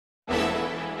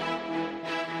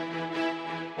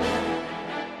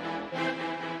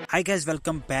Hi guys,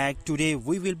 welcome back. Today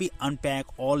we will be unpack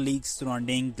all leaks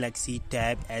surrounding Galaxy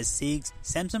Tab S6.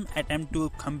 Samsung attempt to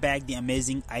come back the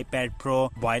amazing iPad Pro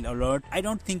while alert. I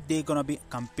don't think they're gonna be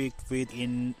compete with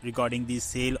in regarding the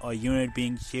sale or unit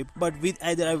being shipped, but with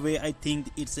either way I think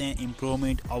it's an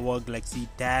improvement over Galaxy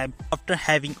Tab. After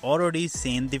having already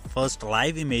seen the first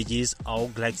live images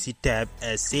of Galaxy Tab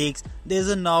S6, there's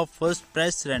a now first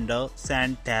press render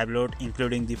sand tablet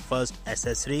including the first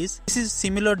accessories. This is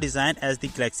similar design as the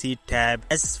Galaxy Tab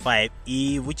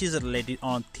S5e, which is related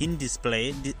on thin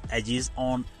display, the edges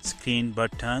on screen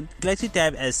button. Galaxy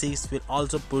Tab S6 will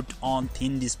also put on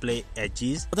thin display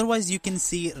edges. Otherwise you can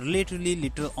see relatively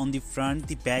little on the front.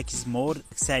 The back is more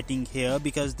exciting here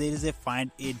because there is a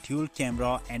dual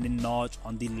camera and a notch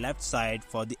on the left side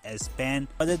for the S Pen.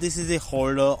 Whether this is a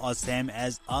holder or same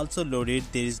as also loaded,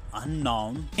 there is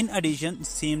unknown. In addition, it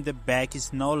seems the back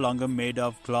is no longer made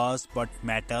of glass but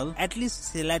metal. At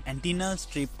least select antenna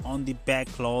strip on the back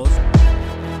claws.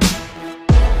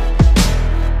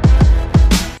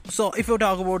 So if you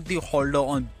talk about the holder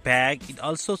on back, it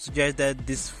also suggests that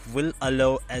this will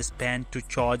allow S Pen to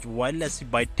charge wirelessly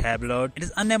by tablet. It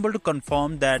is unable to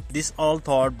confirm that this all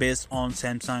thought based on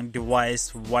Samsung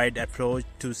device wide approach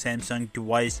to Samsung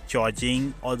device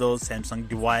charging, although Samsung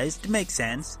device it makes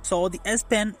sense. So the S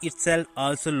Pen itself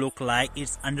also look like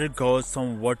it's undergoes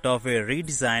somewhat of a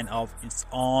redesign of its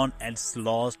own and it's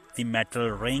lost the metal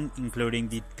ring including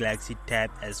the Galaxy Tab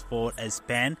S4 S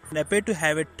Pen and appear to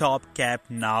have a top cap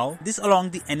now. This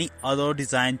along the any other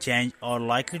design change are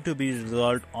likely to be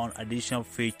result on additional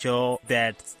feature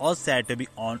that's all said to be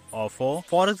on offer.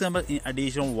 For example, in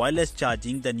addition wireless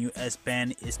charging, the new S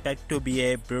Pen is expected to be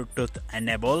a Bluetooth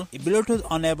enable. A Bluetooth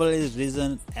enable is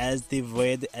reason as the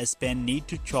way the S Pen need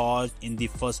to charge in the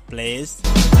first place.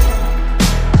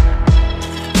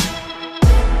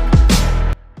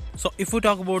 So if we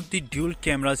talk about the dual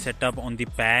camera setup on the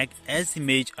back, as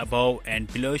image above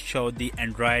and below show the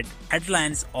Android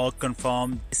headlines are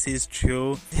confirmed this is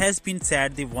true. It has been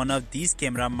said that one of these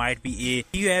camera might be a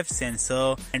ToF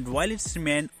sensor, and while it's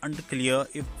remained unclear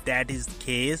if that is the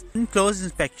case, in close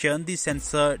inspection the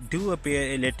sensor do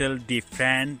appear a little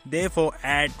different. Therefore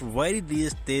at very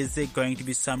least there is going to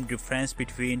be some difference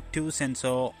between two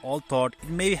sensors, although it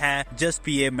may have just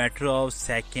be a matter of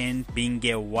second being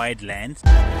a wide lens.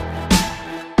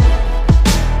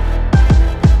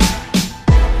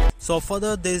 So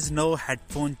further, there is no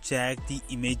headphone jack. The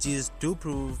images do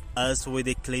prove us with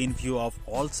a clean view of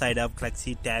all sides of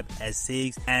Galaxy Tab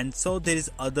S6, and so there is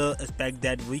other aspect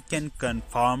that we can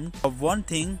confirm. Of one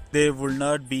thing, there will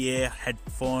not be a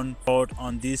headphone port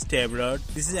on this tablet.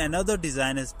 This is another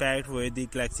design aspect where the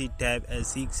Galaxy Tab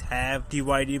S6 have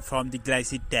divided from the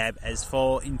Galaxy Tab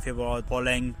S4 in favor of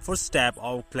following footstep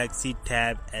of Galaxy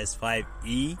Tab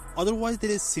S5e. Otherwise, there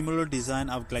is similar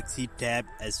design of Galaxy Tab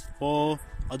S4.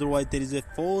 Otherwise, there is a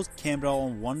 4 camera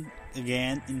on one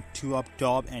again in 2 up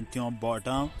top and 2 on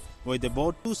bottom, with the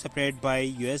both 2 separated by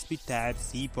USB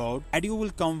Type-C port. Audio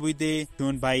will come with a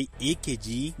tune by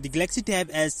AKG. The Galaxy Tab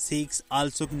S6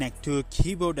 also connect to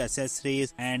keyboard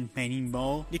accessories and many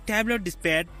more. The tablet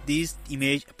despite this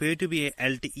image appear to be a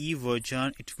LTE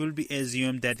version. It will be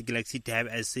assumed that the Galaxy Tab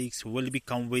S6 will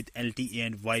become with LTE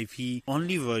and Wi-Fi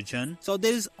only version. So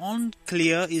there is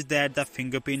unclear is that the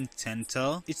fingerprint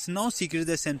sensor. It's no secret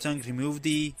that Samsung removed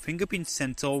the fingerprint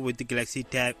sensor with the Galaxy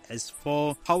Tab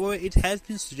S4. However, it has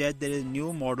been suggested that a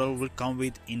new model will come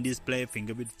with in-display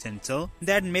fingerprint sensor.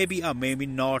 That may be or maybe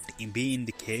not be in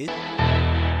the case.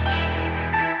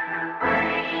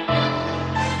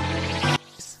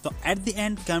 So at the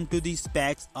end come to the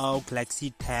specs of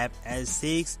Galaxy Tab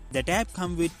S6. The tab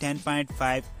comes with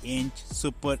 10.5-inch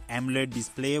Super AMOLED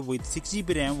display with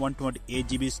 6GB RAM,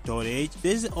 128GB storage.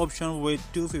 There is an option with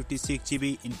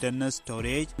 256GB internal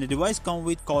storage. The device comes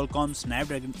with Qualcomm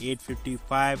Snapdragon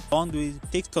 855 along with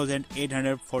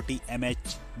 6840 mAh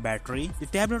battery. The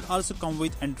tablet also comes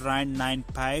with Android 9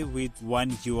 Pie with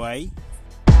One UI.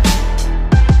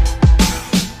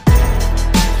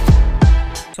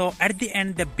 So at the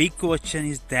end, the big question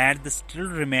is that the still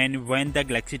remain when the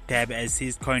Galaxy Tab S6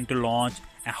 is going to launch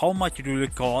and how much it will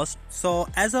cost. So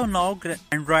as of now,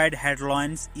 Android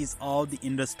headlines is all the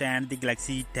understand the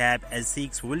Galaxy Tab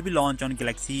S6 will be launched on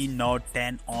Galaxy Note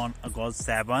 10 on August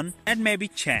 7. That may be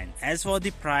changed. As for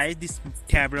the price, this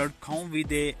tablet come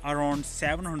with a around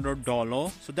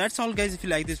 $700. So that's all guys. If you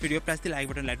like this video, press the like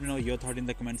button. Let me know your thought in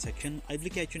the comment section. I will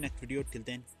catch you next video. Till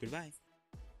then, goodbye.